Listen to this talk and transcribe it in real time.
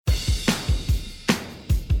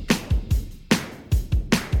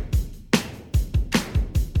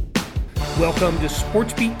Welcome to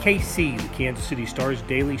Sports Beat KC, the Kansas City Star's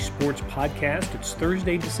daily sports podcast. It's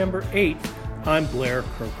Thursday, December 8th. I'm Blair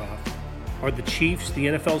Kirchhoff. Are the Chiefs the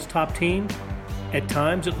NFL's top team? At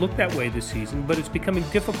times it looked that way this season, but it's becoming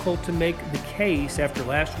difficult to make the case after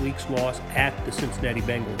last week's loss at the Cincinnati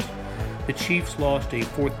Bengals. The Chiefs lost a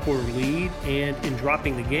fourth quarter lead, and in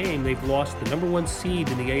dropping the game, they've lost the number one seed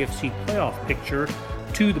in the AFC playoff picture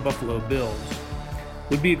to the Buffalo Bills.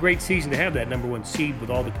 Would be a great season to have that number one seed with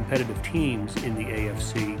all the competitive teams in the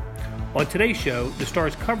AFC. On today's show, the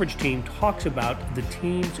Stars coverage team talks about the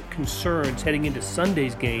team's concerns heading into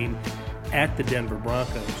Sunday's game at the Denver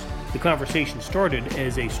Broncos. The conversation started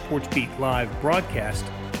as a Sports Beat Live broadcast.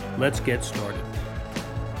 Let's get started.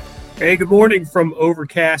 Hey, good morning from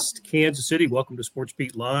overcast Kansas City. Welcome to Sports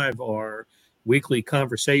Beat Live, our weekly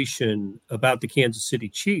conversation about the Kansas City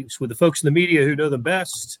Chiefs with the folks in the media who know them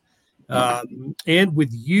best. And with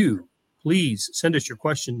you, please send us your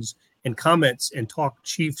questions and comments and talk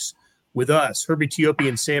Chiefs with us. Herbie Teope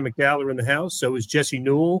and Sam McDowell are in the house. So is Jesse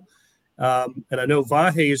Newell. And I know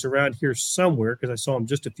Vahe is around here somewhere because I saw him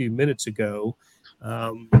just a few minutes ago.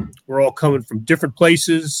 We're all coming from different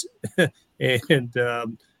places. and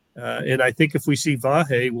I think if we see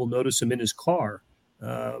Vahe, we'll notice him in his car.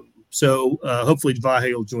 So hopefully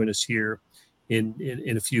Vahe will join us here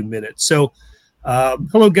in a few minutes. So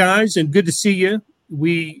hello, guys, and good to see you.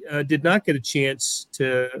 We did not get a chance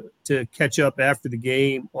to catch up after the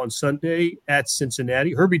game on Sunday at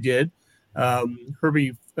Cincinnati. Herbie did.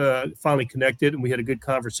 Herbie finally connected, and we had a good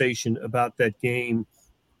conversation about that game.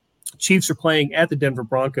 Chiefs are playing at the Denver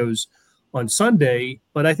Broncos on Sunday,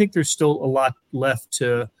 but I think there's still a lot left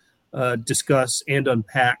to discuss and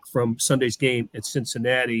unpack from Sunday's game at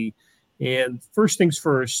Cincinnati. And first things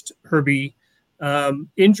first, Herbie,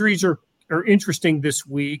 injuries are interesting this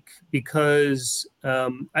week because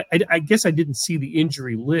I guess I didn't see the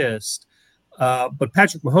injury list, but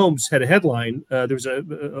Patrick Mahomes had a headline. There was a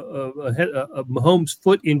Mahomes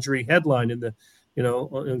foot injury headline on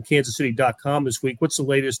KansasCity.com this week. What's the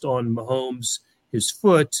latest on Mahomes, his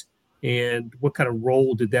foot, and what kind of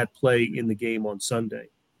role did that play in the game on Sunday?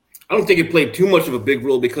 I don't think it played too much of a big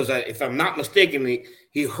role because if I'm not mistaken,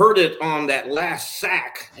 he hurt it on that last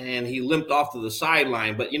sack and he limped off to the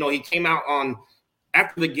sideline. But, he came out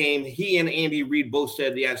after the game. He and Andy Reid both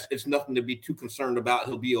said, yes, it's nothing to be too concerned about.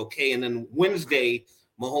 He'll be okay. And then Wednesday,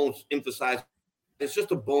 Mahomes emphasized it's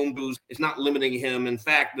just a bone bruise. It's not limiting him. In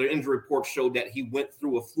fact, the injury report showed that he went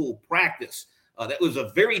through a full practice. That was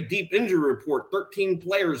a very deep injury report, 13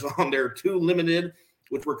 players on there, 2 limited,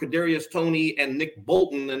 which were Kadarius Toney and Nick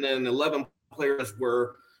Bolton, and then 11 players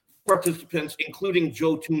were participants, including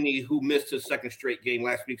Joe Thuney, who missed his second straight game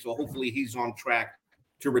last week. So hopefully he's on track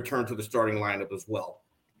to return to the starting lineup as well.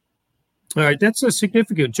 All right, that's a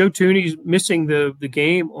significant. Joe Thuney missing the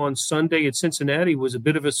game on Sunday at Cincinnati was a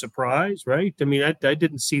bit of a surprise, right? I mean, I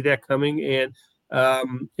didn't see that coming. And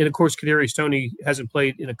of course, Kadarius Toney hasn't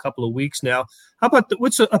played in a couple of weeks now. How about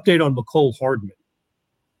what's the update on Mecole Hardman?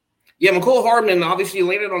 Yeah, Mecole Hardman obviously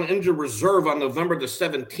landed on injured reserve on November the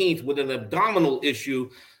 17th with an abdominal issue.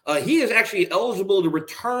 He is actually eligible to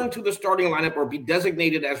return to the starting lineup or be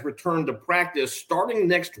designated as return to practice starting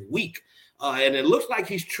next week. And it looks like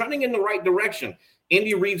he's trending in the right direction.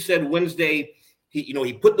 Andy Reid said Wednesday,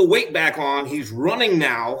 he put the weight back on. He's running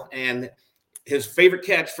now. And his favorite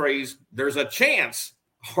catchphrase, there's a chance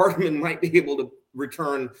Hardman might be able to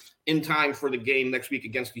return in time for the game next week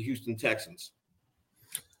against the Houston Texans.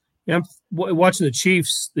 Yeah, I'm watching the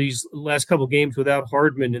Chiefs these last couple of games without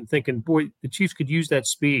Hardman and thinking, boy, the Chiefs could use that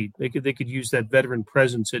speed. They could use that veteran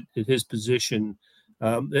presence at his position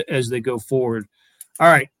as they go forward. All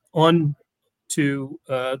right, on to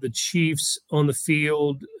the Chiefs on the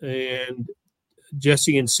field, and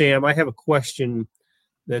Jesse and Sam. I have a question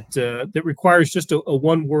that requires just a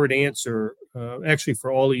one-word answer. Actually,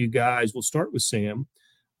 for all of you guys, we'll start with Sam.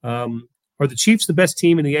 Are the Chiefs the best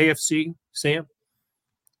team in the AFC, Sam?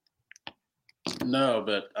 No,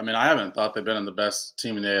 but I haven't thought they've been the best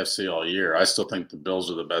team in the AFC all year. I still think the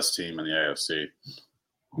Bills are the best team in the AFC.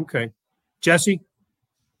 Okay. Jesse?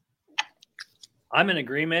 I'm in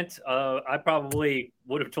agreement. I probably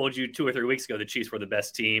would have told you 2 or 3 weeks ago the Chiefs were the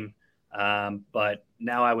best team, but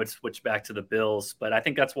now I would switch back to the Bills. But I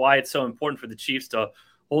think that's why it's so important for the Chiefs to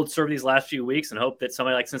hold serve these last few weeks and hope that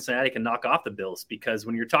somebody like Cincinnati can knock off the Bills, because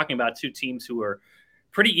when you're talking about 2 teams who are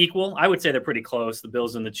pretty equal. I would say they're pretty close, the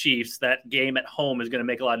Bills and the Chiefs. That game at home is going to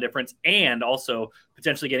make a lot of difference, and also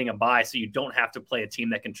potentially getting a bye so you don't have to play a team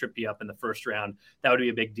that can trip you up in the first round. That would be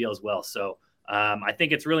a big deal as well. So I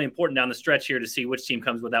think it's really important down the stretch here to see which team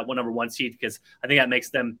comes with that number one seed, because I think that makes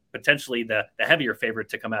them potentially the heavier favorite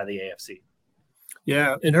to come out of the AFC.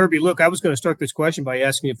 Yeah, and Herbie, look, I was going to start this question by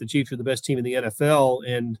asking if the Chiefs are the best team in the NFL,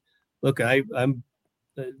 and look, I'm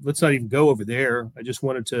let's not even go over there. I just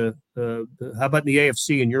wanted to. How about in the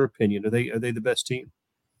AFC? In your opinion, are they the best team?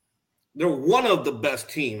 They're one of the best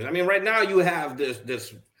teams. I mean, right now you have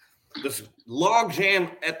this log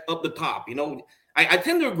jam up the top. You know, I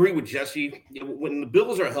tend to agree with Jesse. When the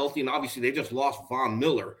Bills are healthy, and obviously they just lost Von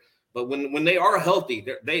Miller, but when they are healthy,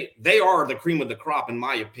 they are the cream of the crop, in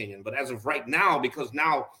my opinion. But as of right now, because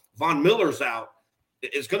now Von Miller's out,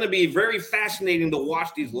 it's going to be very fascinating to watch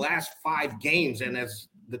these last 5 games. And as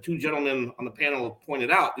the two gentlemen on the panel pointed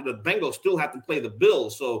out, the Bengals still have to play the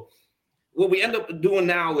Bills. So what we end up doing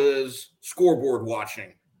now is scoreboard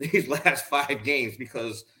watching these last 5 games,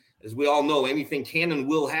 because as we all know, anything can and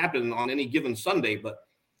will happen on any given Sunday. But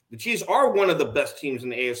the Chiefs are one of the best teams in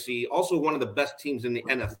the AFC, also one of the best teams in the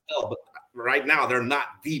NFL. But right now, they're not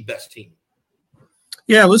the best team.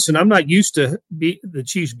 Yeah, listen, I'm not used to the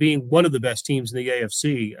Chiefs being one of the best teams in the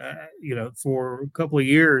AFC. For a couple of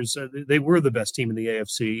years, they were the best team in the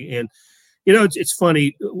AFC. And, it's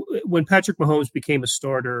funny. When Patrick Mahomes became a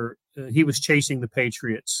starter, he was chasing the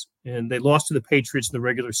Patriots. And they lost to the Patriots in the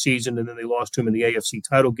regular season, and then they lost to him in the AFC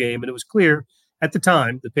title game. And it was clear at the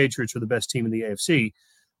time the Patriots were the best team in the AFC.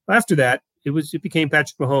 After that, it became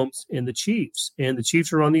Patrick Mahomes and the Chiefs. And the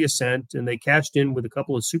Chiefs are on the ascent, and they cashed in with a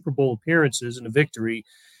couple of Super Bowl appearances and a victory.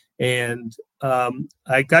 And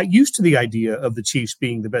I got used to the idea of the Chiefs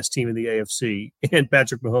being the best team in the AFC and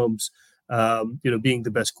Patrick Mahomes, being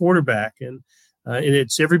the best quarterback. And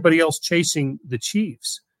it's everybody else chasing the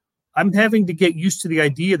Chiefs. I'm having to get used to the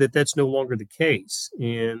idea that that's no longer the case.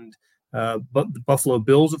 And but the Buffalo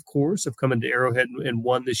Bills, of course, have come into Arrowhead and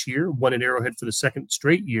won this year, won in Arrowhead for the second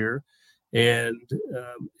straight year. And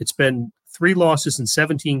it's been 3 losses in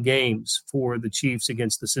 17 games for the Chiefs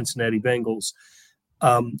against the Cincinnati Bengals.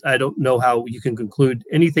 I don't know how you can conclude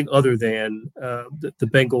anything other than that the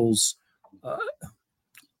Bengals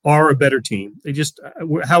are a better team. They just,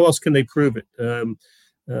 how else can they prove it?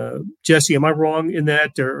 Jesse, am I wrong in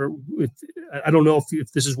that? Or I don't know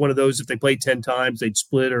if this is one of those, if they played 10 times, they'd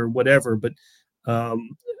split or whatever. But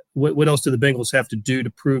what else do the Bengals have to do to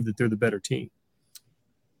prove that they're the better team?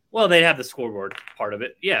 Well, they have the scoreboard part of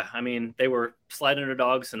it. Yeah, I mean, they were slight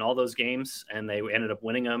underdogs in all those games, and they ended up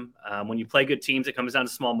winning them. When you play good teams, it comes down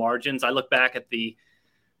to small margins. I look back at the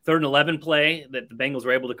 3rd and 11 play that the Bengals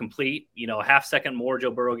were able to complete. A half second more,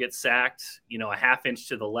 Joe Burrow gets sacked, a half inch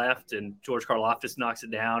to the left, and George Karlaftis knocks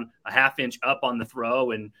it down, a half inch up on the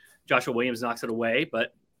throw, and Joshua Williams knocks it away.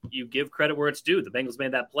 But you give credit where it's due. The Bengals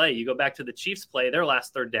made that play. You go back to the Chiefs play, their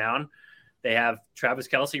last 3rd down. They have Travis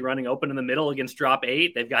Kelce running open in the middle against drop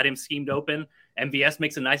 8. They've got him schemed open. MVS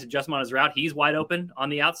makes a nice adjustment on his route. He's wide open on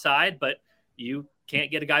the outside, but you can't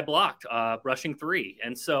get a guy blocked rushing 3.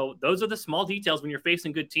 And so those are the small details when you're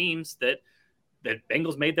facing good teams that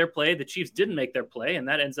Bengals made their play. The Chiefs didn't make their play, and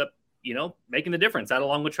that ends up, making the difference. That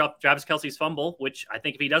along with Travis Kelce's fumble, which I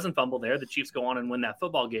think if he doesn't fumble there, the Chiefs go on and win that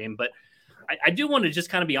football game. But I do want to just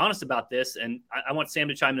kind of be honest about this, and I want Sam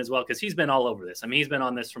to chime in as well because he's been all over this. I mean, he's been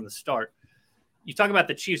on this from the start. You talk about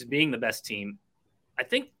the Chiefs being the best team. I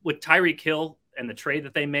think with Tyreek Hill and the trade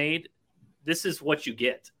that they made, this is what you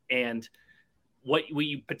get. And what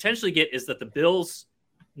you potentially get is that the Bills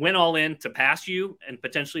went all in to pass you, and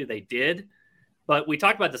potentially they did. But we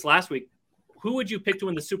talked about this last week. Who would you pick to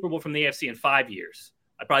win the Super Bowl from the AFC in 5 years?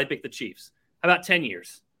 I'd probably pick the Chiefs. How about 10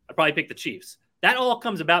 years? I'd probably pick the Chiefs. That all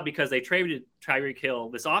comes about because they traded Tyreek Hill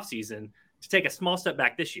this offseason to take a small step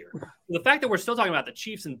back this year. The fact that we're still talking about the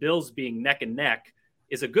Chiefs and Bills being neck and neck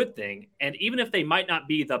is a good thing. And even if they might not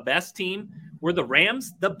be the best team, were the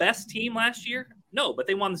Rams the best team last year? No, but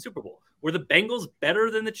they won the Super Bowl. Were the Bengals better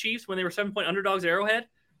than the Chiefs when they were 7-point underdogs at Arrowhead?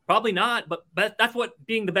 Probably not, but that's what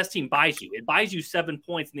being the best team buys you. It buys you 7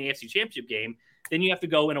 points in the AFC Championship game. Then you have to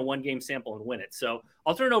go in a 1-game sample and win it. So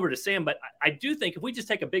I'll turn it over to Sam, but I do think if we just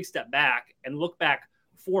take a big step back and look back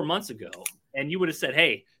 4 months ago, and you would have said,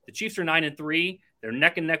 hey, the Chiefs are 9-3. They're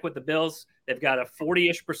neck and neck with the Bills. They've got a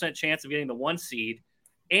 40-ish% chance of getting the 1 seed,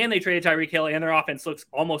 and they traded Tyreek Hill, and their offense looks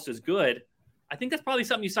almost as good. I think that's probably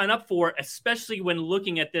something you sign up for, especially when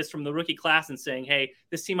looking at this from the rookie class and saying, hey,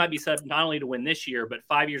 this team might be set up not only to win this year, but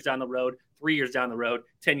 5 years down the road, 3 years down the road,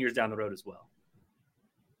 10 years down the road as well.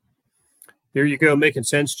 There you go, making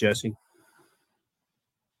sense, Jesse.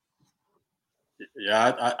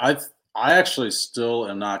 Yeah, I actually still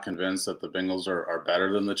am not convinced that the Bengals are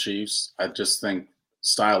better than the Chiefs. I just think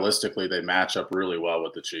stylistically they match up really well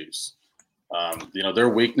with the Chiefs. Their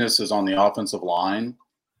weakness is on the offensive line,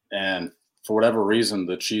 and for whatever reason,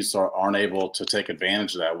 the Chiefs aren't able to take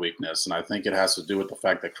advantage of that weakness. And I think it has to do with the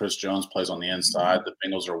fact that Chris Jones plays on the inside. The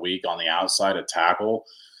Bengals are weak on the outside at tackle.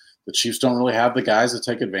 The Chiefs don't really have the guys to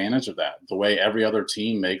take advantage of that. The way every other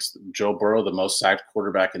team makes Joe Burrow the most sacked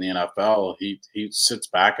quarterback in the NFL, he sits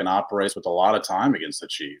back and operates with a lot of time against the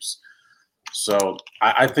Chiefs. So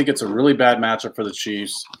I think it's a really bad matchup for the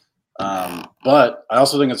Chiefs. But I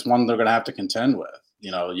also think it's one they're going to have to contend with.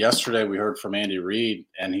 Yesterday we heard from Andy Reid,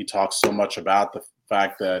 and he talks so much about the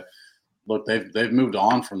fact that, look, they've moved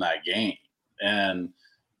on from that game. And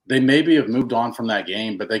they maybe have moved on from that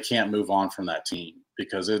game, but they can't move on from that team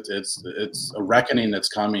because it's a reckoning that's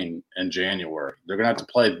coming in January. They're going to have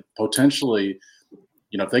to play potentially,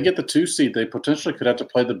 if they get the 2 seed, they potentially could have to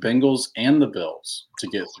play the Bengals and the Bills to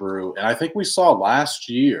get through. And I think we saw last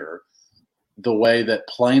year the way that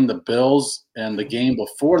playing the Bills and the game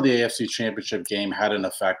before the AFC Championship game had an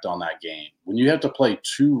effect on that game. When you have to play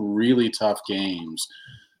 2 really tough games,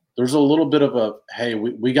 there's a little bit of a, hey,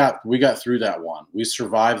 we got through that one. We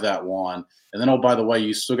survived that one. And then, oh, by the way,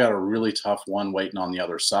 you still got a really tough one waiting on the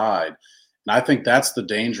other side. And I think that's the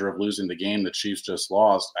danger of losing the game the Chiefs just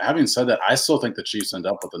lost. Having said that, I still think the Chiefs end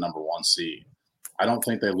up with the number 1 seed. I don't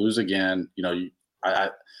think they lose again.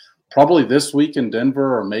 Probably this week in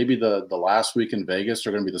Denver or maybe the last week in Vegas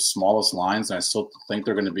are going to be the smallest lines, and I still think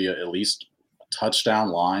they're going to be at least touchdown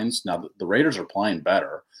lines. Now, the Raiders are playing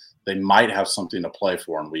better. They might have something to play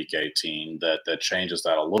for in Week 18 that changes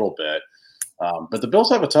that a little bit. But the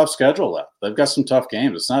Bills have a tough schedule left. They've got some tough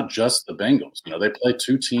games. It's not just the Bengals. They play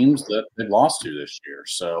 2 teams that they've lost to this year.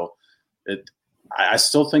 So I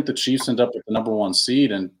still think the Chiefs end up with the number 1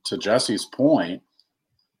 seed. And to Jesse's point,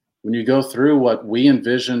 when you go through what we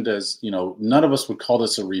envisioned as, none of us would call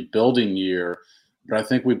this a rebuilding year, but I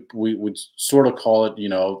think we would sort of call it,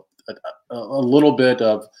 a little bit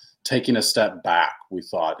of taking a step back, we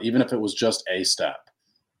thought, even if it was just a step.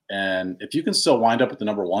 And if you can still wind up at the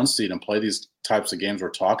number 1 seed and play these types of games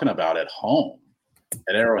we're talking about at home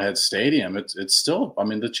at Arrowhead Stadium, it's still,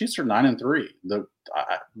 the Chiefs are 9-3.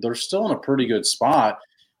 They're still in a pretty good spot,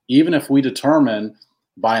 even if we determine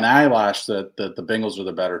by an eyelash that the Bengals are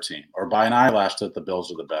the better team, or by an eyelash that the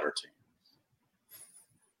Bills are the better team.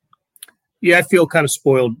 Yeah, I feel kind of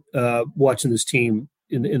spoiled watching this team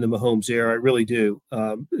in the Mahomes era. I really do.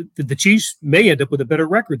 The Chiefs may end up with a better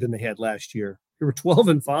record than they had last year. They were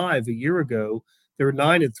 12-5 a year ago. They were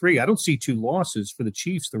 9-3. I don't see 2 losses for the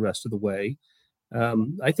Chiefs the rest of the way.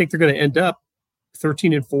 I think they're going to end up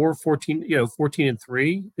 13-4,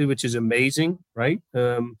 14-3, which is amazing, right?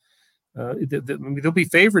 They'll be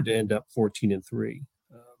favored to end up 14-3.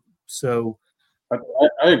 So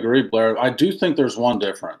I agree, Blair. I do think there's one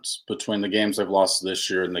difference between the games they've lost this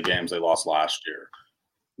year and the games they lost last year.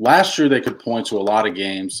 Last year, they could point to a lot of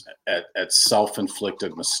games at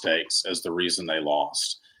self-inflicted mistakes as the reason they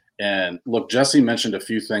lost. And look, Jesse mentioned a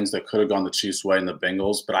few things that could have gone the Chiefs' way in the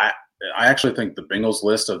Bengals, but I actually think the Bengals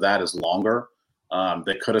list of that is longer.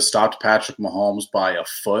 They could have stopped Patrick Mahomes by a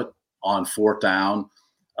foot on 4th down.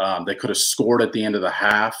 They could have scored at the end of the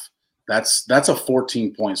half. That's a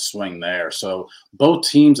 14-point swing there. So both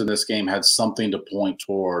teams in this game had something to point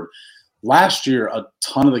toward. Last year, a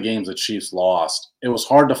ton of the games the Chiefs lost, it was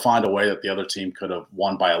hard to find a way that the other team could have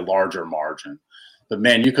won by a larger margin. But,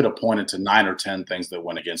 man, you could have pointed to 9 or 10 things that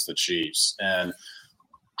went against the Chiefs. And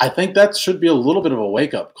I think that should be a little bit of a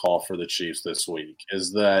wake-up call for the Chiefs this week,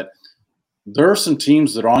 is that there are some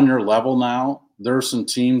teams that are on your level now. There are some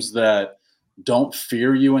teams that don't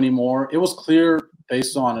fear you anymore. It was clear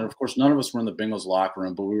based on, and of course, none of us were in the Bengals locker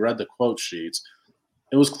room, but we read the quote sheets.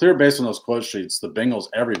 It was clear based on those quote sheets, the Bengals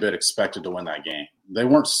every bit expected to win that game. They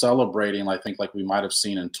weren't celebrating, I think, like we might have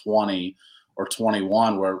seen in 20 or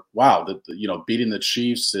 21, where, wow, beating the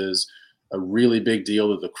Chiefs is a really big deal.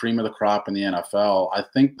 They're the cream of the crop in the NFL. I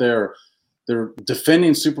think their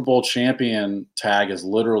defending Super Bowl champion tag is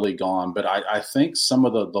literally gone, but I think some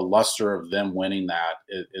of the luster of them winning that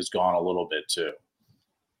is gone a little bit too.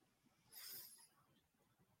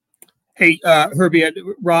 Hey, Herbie,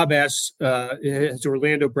 Rob asks, has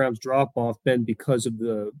Orlando Brown's drop-off been because of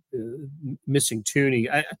the missing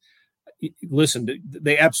Tooney? Listen,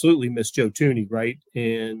 they absolutely missed Joe Tooney, right?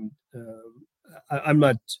 And I'm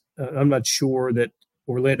not sure that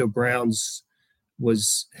Orlando Brown's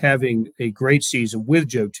was having a great season with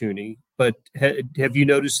Joe Tooney, but have you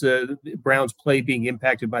noticed the Browns' play being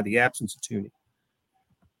impacted by the absence of Tooney?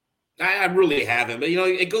 I really haven't, but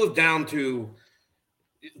it goes down to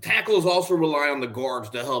tackles also rely on the guards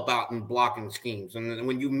to help out in blocking schemes. And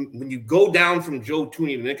when you go down from Joe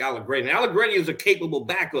Tooney to Nick Allegretti, and Allegretti is a capable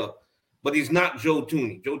backup, but he's not Joe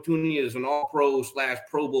Tooney. Joe Tooney is an all-pro /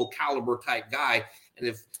 Pro Bowl caliber type guy. And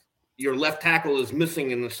if your left tackle is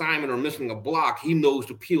missing an assignment or missing a block, he knows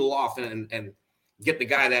to peel off and get the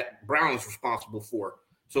guy that Brown is responsible for.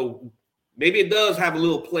 So maybe it does have a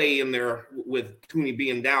little play in there with Thuney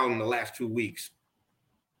being down in the last 2 weeks.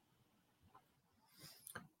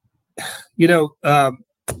 You know, I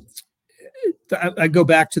go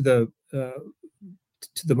back to the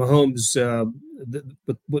Mahomes,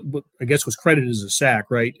 what I guess was credited as a sack,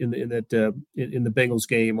 right? In the Bengals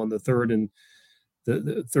game on the third and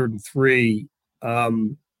 3.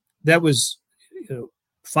 That was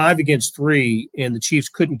 5 against 3, and the Chiefs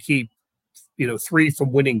couldn't keep 3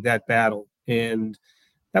 from winning that battle, and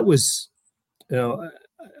that was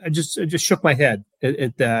I just shook my head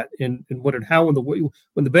at that and wondered how when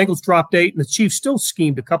the Bengals dropped 8 and the Chiefs still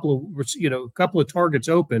schemed a couple of targets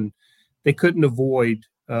open, they couldn't avoid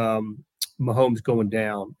Mahomes going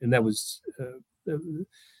down, and that was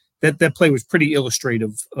that play was pretty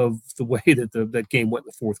illustrative of the way that that game went in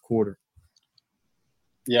the fourth quarter.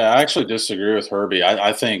 Yeah, I actually disagree with Herbie.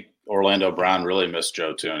 I think Orlando Brown really missed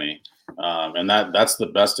Joe Thuney. And that's the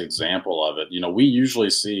best example of it. We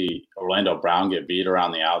usually see Orlando Brown get beat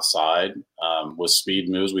around the outside with speed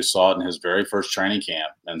moves. We saw it in his very first training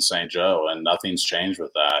camp in St. Joe, and nothing's changed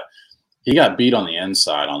with that. He got beat on the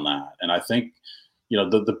inside on that. And I think,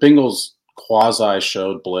 the Bengals quasi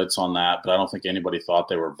showed blitz on that, but I don't think anybody thought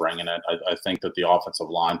they were bringing it. I think that the offensive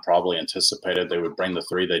line probably anticipated they would bring the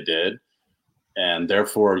 3 they did. And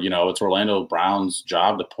therefore, it's Orlando Brown's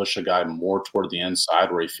job to push a guy more toward the inside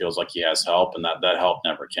where he feels like he has help, and that help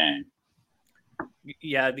never came.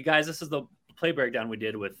 Yeah, the guys, this is the play breakdown we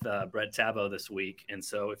did with Brett Tavo this week. And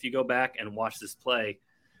so if you go back and watch this play,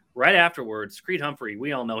 right afterwards, Creed Humphrey,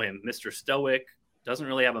 we all know him, Mr. Stoic, doesn't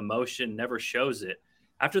really have emotion, never shows it.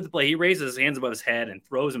 After the play, he raises his hands above his head and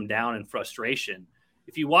throws him down in frustration.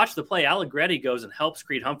 If you watch the play, Allegretti goes and helps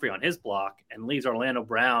Creed Humphrey on his block and leaves Orlando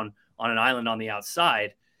Brown on an island on the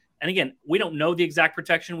outside. And again, we don't know the exact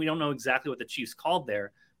protection. We don't know exactly what the Chiefs called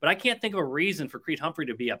there, but I can't think of a reason for Creed Humphrey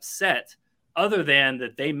to be upset other than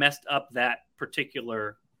that they messed up that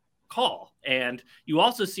particular call. And you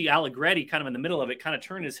also see Allegretti kind of in the middle of it, kind of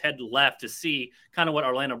turn his head left to see kind of what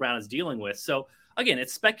Orlando Brown is dealing with. So again,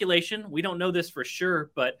 it's speculation. We don't know this for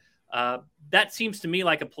sure, but that seems to me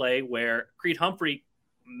like a play where Creed Humphrey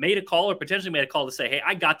made a call or potentially made a call to say, hey,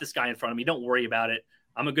 I got this guy in front of me. Don't worry about it.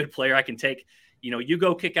 I'm a good player. I can take, you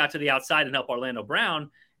go kick out to the outside and help Orlando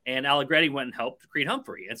Brown. And Allegretti went and helped Creed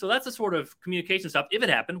Humphrey. And so that's the sort of communication stuff. If it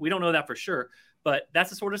happened, we don't know that for sure, but that's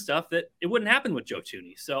the sort of stuff that it wouldn't happen with Joe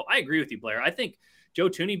Thuney. So I agree with you, Blair. I think Joe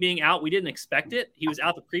Thuney being out, we didn't expect it. He was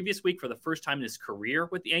out the previous week for the first time in his career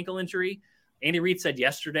with the ankle injury. Andy Reid said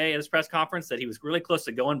yesterday at his press conference that he was really close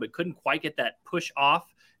to going, but couldn't quite get that push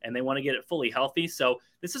off, and they want to get it fully healthy. So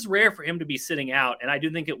this is rare for him to be sitting out. And I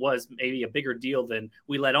do think it was maybe a bigger deal than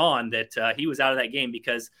we let on that he was out of that game,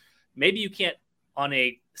 because maybe you can't, on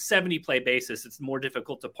a 70-play basis, it's more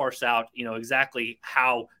difficult to parse out, exactly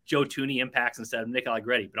how Joe Thuney impacts instead of Nick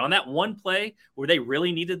Allegretti. But on that one play where they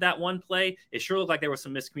really needed that one play, it sure looked like there was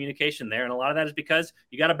some miscommunication there. And a lot of that is because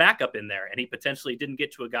you got a backup in there, and he potentially didn't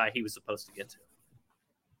get to a guy he was supposed to get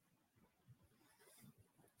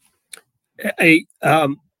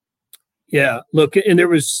to. Yeah, look, and there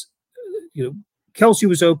was, Kelsey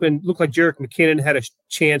was open. Looked like Jerick McKinnon had a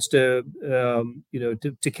chance to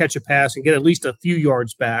catch a pass and get at least a few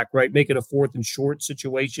yards back, right? Make it a 4th and short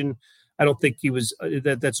situation. I don't think he was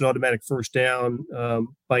that's an automatic first down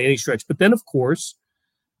by any stretch. But then, of course,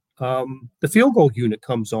 the field goal unit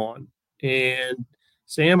comes on, and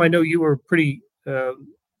Sam, I know you were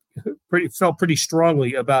felt pretty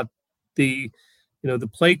strongly about the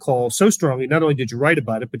play call, so strongly. Not only did you write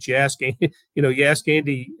about it, but you asked Andy,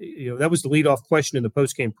 that was the leadoff question in the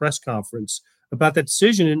post-game press conference about that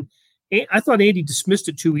decision. And I thought Andy dismissed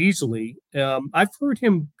it too easily. I've heard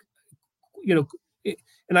him,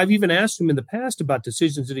 and I've even asked him in the past about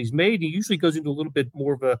decisions that he's made. He usually goes into a little bit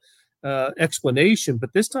more of a explanation,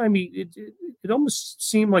 but this time it almost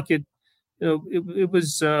seemed like it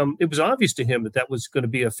was obvious to him that was going to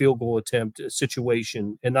be a field goal attempt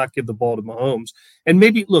situation and not give the ball to Mahomes. And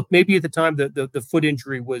maybe at the time the foot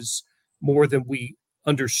injury was more than we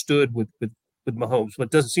understood with Mahomes, but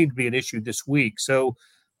it doesn't seem to be an issue this week. So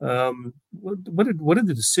what did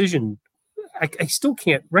the decision? I still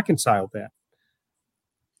can't reconcile that.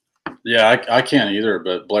 Yeah, I can't either.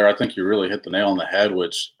 But Blair, I think you really hit the nail on the head,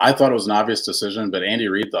 which I thought it was an obvious decision, but Andy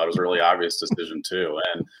Reid thought it was a really obvious decision too.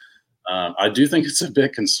 And I do think it's a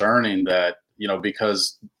bit concerning that,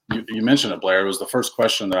 because you mentioned it, Blair, it was the first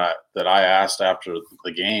question that I asked after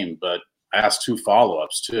the game, but I asked 2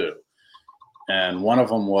 follow-ups too. And one of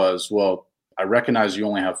them was, well, I recognize you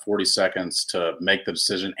only have 40 seconds to make the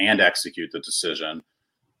decision and execute the decision.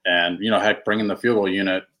 And, heck, bringing the field goal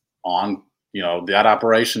unit on, that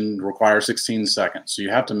operation requires 16 seconds. So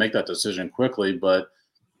you have to make that decision quickly, but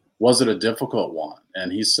was it a difficult one?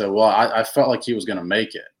 And he said, well, I felt like he was going to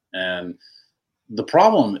make it. And the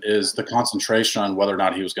problem is the concentration on whether or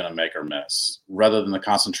not he was going to make or miss, rather than the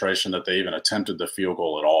concentration that they even attempted the field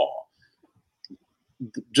goal at all.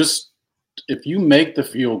 Just if you make the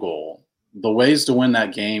field goal, the ways to win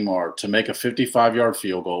that game are to make a 55-yard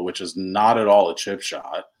field goal, which is not at all a chip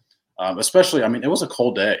shot. Especially, it was a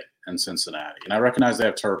cold day in Cincinnati. And I recognize they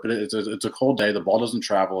have turf, but it's a cold day. The ball doesn't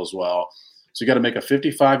travel as well. So you got to make a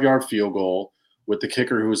 55-yard field goal with the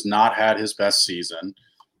kicker who has not had his best season.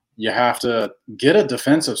 You have to get a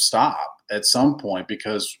defensive stop at some point,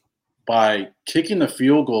 because by kicking the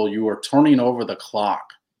field goal, you are turning over the clock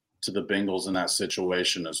to the Bengals in that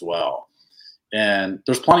situation as well. And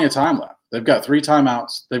there's plenty of time left. They've got 3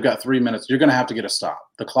 timeouts. They've got 3 minutes. You're going to have to get a stop.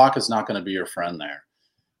 The clock is not going to be your friend there.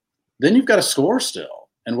 Then you've got to score still.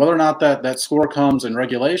 And whether or not that score comes in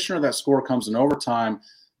regulation or that score comes in overtime,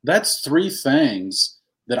 that's 3 things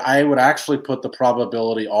that I would actually put the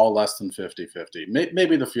probability all less than 50-50.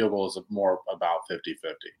 Maybe the field goal is more about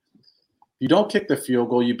 50-50. You don't kick the field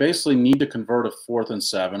goal, you basically need to convert a 4th and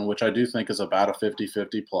 7, which I do think is about a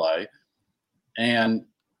 50-50 play. And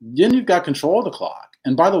then you've got control of the clock.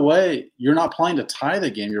 And by the way, you're not playing to tie the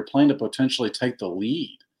game. You're playing to potentially take the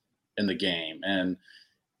lead in the game. And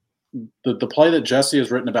the play that Jesse has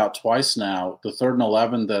written about twice now, the 3rd and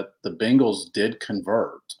 11 that the Bengals did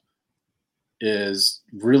convert, is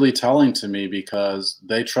really telling to me, because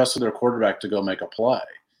they trusted their quarterback to go make a play.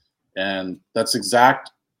 And that's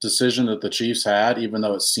exact decision that the Chiefs had, even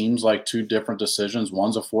though it seems like 2 different decisions.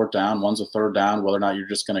 One's a 4th down, one's a 3rd down, whether or not you're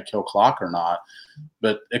just going to kill clock or not.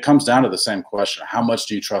 But it comes down to the same question. How much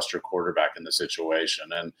do you trust your quarterback in the situation?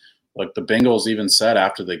 And like the Bengals even said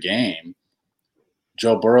after the game,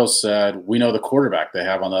 Joe Burrow said, we know the quarterback they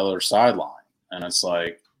have on the other sideline. And it's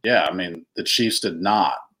like, yeah, the Chiefs did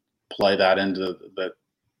not play that into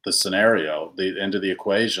the scenario, into the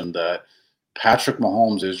equation that Patrick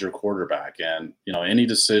Mahomes is your quarterback. And, any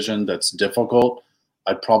decision that's difficult,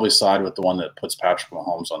 I'd probably side with the one that puts Patrick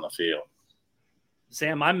Mahomes on the field.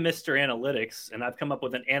 Sam, I'm Mr. Analytics, and I've come up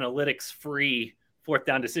with an analytics-free 4th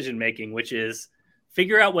down decision-making, which is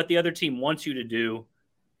figure out what the other team wants you to do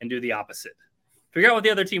and do the opposite. Figure out what the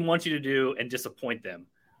other team wants you to do and disappoint them.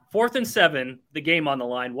 4th and 7, the game on the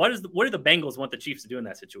line. What do the Bengals want the Chiefs to do in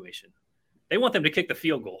that situation? They want them to kick the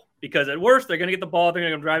field goal, because at worst, they're going to get the ball, they're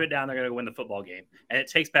going to drive it down, they're going to win the football game, and it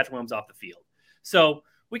takes Patrick Mahomes off the field. So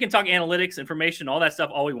we can talk analytics, information, all that stuff,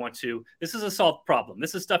 all we want to. This is a solved problem.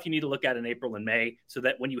 This is stuff you need to look at in April and May, so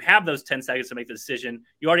that when you have those 10 seconds to make the decision,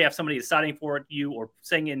 you already have somebody deciding for you or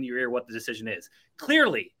saying in your ear what the decision is.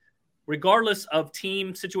 Clearly, regardless of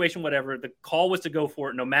team, situation, whatever, the call was to go for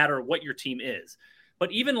it no matter what your team is.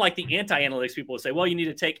 But even like the anti-analytics people will say, well, you need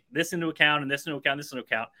to take this into account and this into account, this into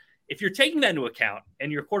account. If you're taking that into account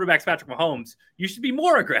and your quarterback's Patrick Mahomes, you should be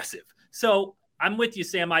more aggressive. So I'm with you,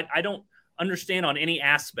 Sam. I don't understand on any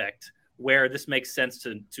aspect where this makes sense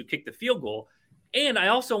to kick the field goal. And I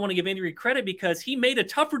also want to give Andy Reid credit, because he made a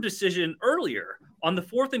tougher decision earlier on the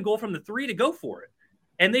 4th and goal from the 3 to go for it.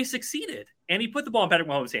 And they succeeded. And he put the ball in Patrick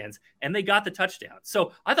Mahomes' hands, and they got the touchdown.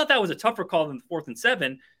 So I thought that was a tougher call than the 4th and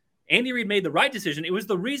 7. Andy Reid made the right decision. It was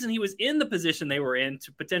the reason he was in the position they were in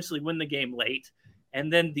to potentially win the game late.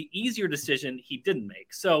 And then the easier decision he didn't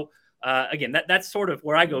make. So, again, that's sort of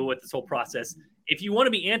where I go with this whole process. If you want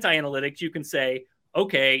to be anti-analytics, you can say,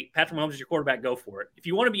 okay, Patrick Mahomes is your quarterback, go for it. If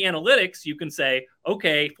you want to be analytics, you can say,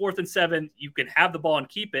 okay, 4th and 7, you can have the ball and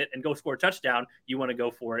keep it and go score a touchdown. You want to go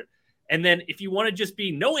for it. And then if you want to just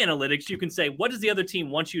be no analytics, you can say, what does the other team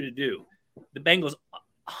want you to do? The Bengals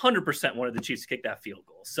 100% wanted the Chiefs to kick that field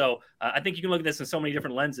goal. So I think you can look at this in so many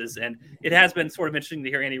different lenses. And it has been sort of interesting to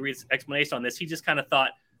hear Andy Reid's explanation on this. He just kind of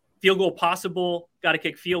thought field goal possible, got to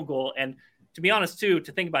kick field goal. And to be honest, too,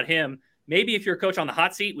 to think about him, maybe if you're a coach on the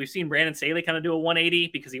hot seat, we've seen Brandon Staley kind of do a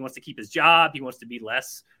 180 because he wants to keep his job. He wants to be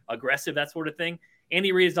less aggressive, that sort of thing.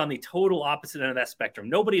 Andy Reid is on the total opposite end of that spectrum.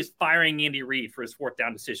 Nobody is firing Andy Reid for his 4th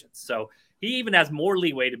down decisions. So he even has more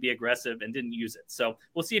leeway to be aggressive and didn't use it. So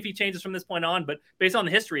we'll see if he changes from this point on. But based on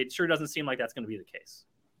the history, it sure doesn't seem like that's going to be the case.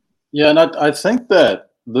 Yeah, and I think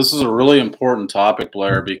that this is a really important topic,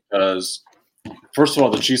 Blair, because first of all,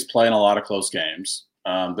 the Chiefs play in a lot of close games.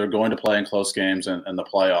 They're going to play in close games in the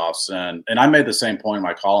playoffs. And I made the same point in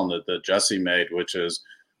my column that Jesse made, which is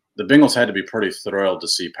the Bengals had to be pretty thrilled to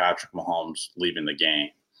see Patrick Mahomes leaving the game.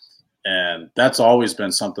 And that's always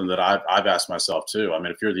been something that I've asked myself too. I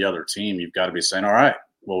mean, if you're the other team, you've got to be saying, all right,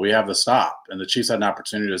 well, we have the stop. And the Chiefs had an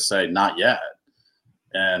opportunity to say, not yet.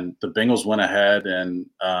 And the Bengals went ahead and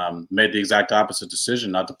made the exact opposite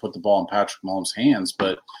decision, not to put the ball in Patrick Mahomes' hands.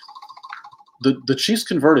 But the Chiefs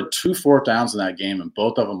converted 2 4th downs in that game, and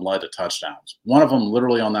both of them led to touchdowns. One of them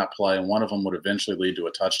literally on that play, and one of them would eventually lead to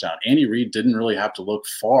a touchdown. Andy Reid didn't really have to look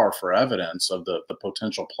far for evidence of the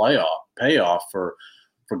potential payoff for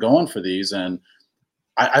going for these. And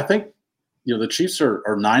I think, the Chiefs are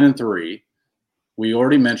 9-3. We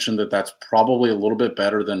already mentioned that that's probably a little bit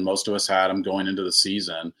better than most of us had them going into the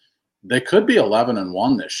season. They could be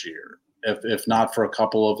 11-1 this year, if not for a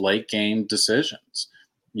couple of late game decisions.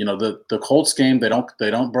 The Colts game, they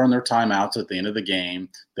don't burn their timeouts at the end of the game.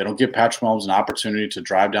 They don't give Patrick Mahomes an opportunity to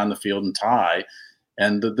drive down the field and tie.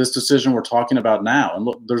 And this decision we're talking about now, and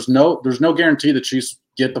look, there's no guarantee the Chiefs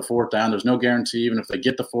get the 4th down. There's no guarantee even if they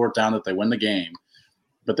get the 4th down that they win the game,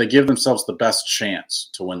 but they give themselves the best chance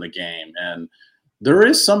to win the game. And there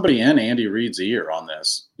is somebody in Andy Reid's ear on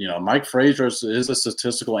this. Mike Frazier is a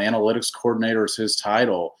statistical analytics coordinator, is his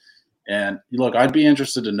title. And look, I'd be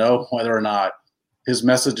interested to know whether or not his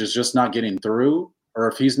message is just not getting through, or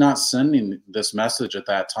if he's not sending this message at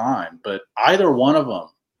that time. But either one of them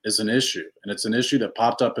is an issue, and it's an issue that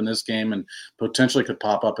popped up in this game and potentially could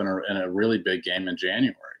pop up in a really big game in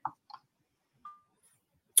January.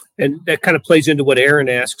 And that kind of plays into what Aaron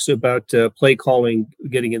asks about play calling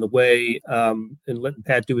getting in the way and letting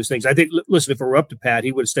Pat do his things. I think, listen, if it were up to Pat,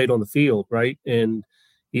 he would have stayed on the field, right? And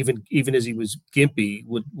even as he was gimpy,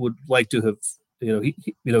 would like to have,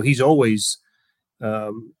 he's always,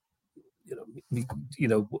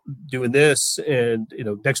 doing this and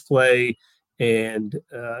next play and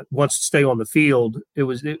wants to stay on the field. It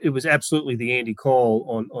was absolutely the Andy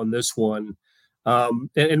call on this one.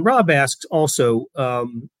 And Rob asks also,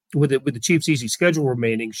 with the Chiefs' easy schedule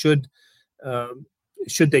remaining, should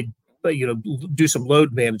they do some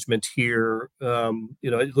load management here?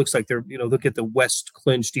 It looks like they're look at the West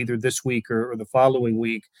clinched either this week or the following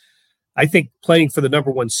week. I think playing for the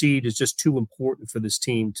number 1 seed is just too important for this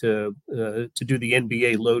team to do the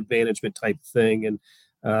NBA load management type thing. And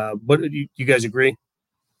what you guys agree?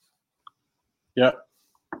 Yeah,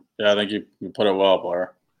 I think you put it well,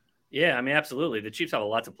 Blair. Yeah, I mean, absolutely. The Chiefs have a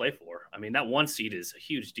lot to play for. I mean, that 1 seed is a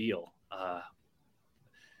huge deal.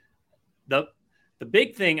 The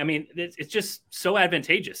big thing, I mean, it's just so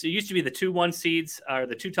advantageous. It used to be the 2-1 seeds, or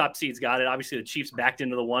the 2 top seeds got it. Obviously, the Chiefs backed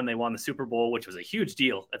into the 1. They won the Super Bowl, which was a huge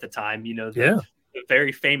deal at the time. The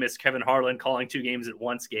very famous Kevin Harlan calling 2 games at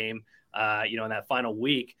once game, in that final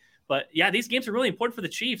week. But yeah, these games are really important for the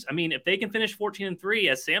Chiefs. I mean, if they can finish 14-3,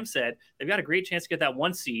 as Sam said, they've got a great chance to get that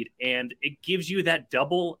 1 seed, and it gives you that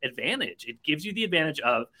double advantage. It gives you the advantage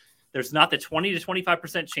of there's not the 20 to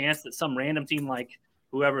 25% chance that some random team like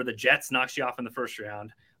whoever, the Jets, knocks you off in the first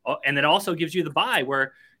round. And it also gives you the bye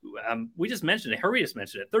where we just mentioned it. Hurry just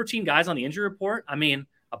mentioned it. 13 guys on the injury report. I mean,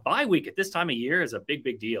 a bye week at this time of year is a big,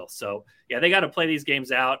 big deal. So, yeah, they got to play these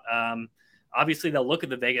games out. Obviously, they'll look at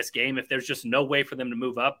the Vegas game. If there's just no way for them to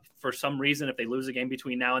move up for some reason, if they lose a game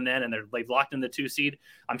between now and then and they've locked in the 2 seed,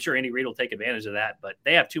 I'm sure Andy Reid will take advantage of that. But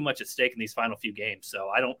they have too much at stake in these final few games. So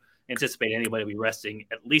I don't anticipate anybody will be resting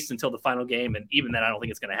at least until the final game. And even then, I don't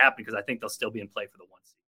think it's going to happen because I think they'll still be in play for the 1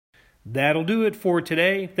 seed. That'll do it for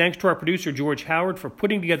today. Thanks to our producer, George Howard, for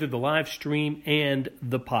putting together the live stream and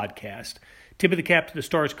the podcast. Tip of the cap to the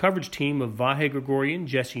Stars coverage team of Vahe Gregorian,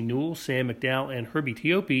 Jesse Newell, Sam McDowell, and Herbie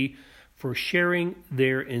Teope for sharing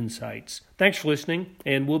their insights. Thanks for listening,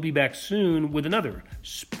 and we'll be back soon with another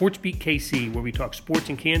Sports Beat KC, where we talk sports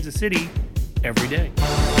in Kansas City every day.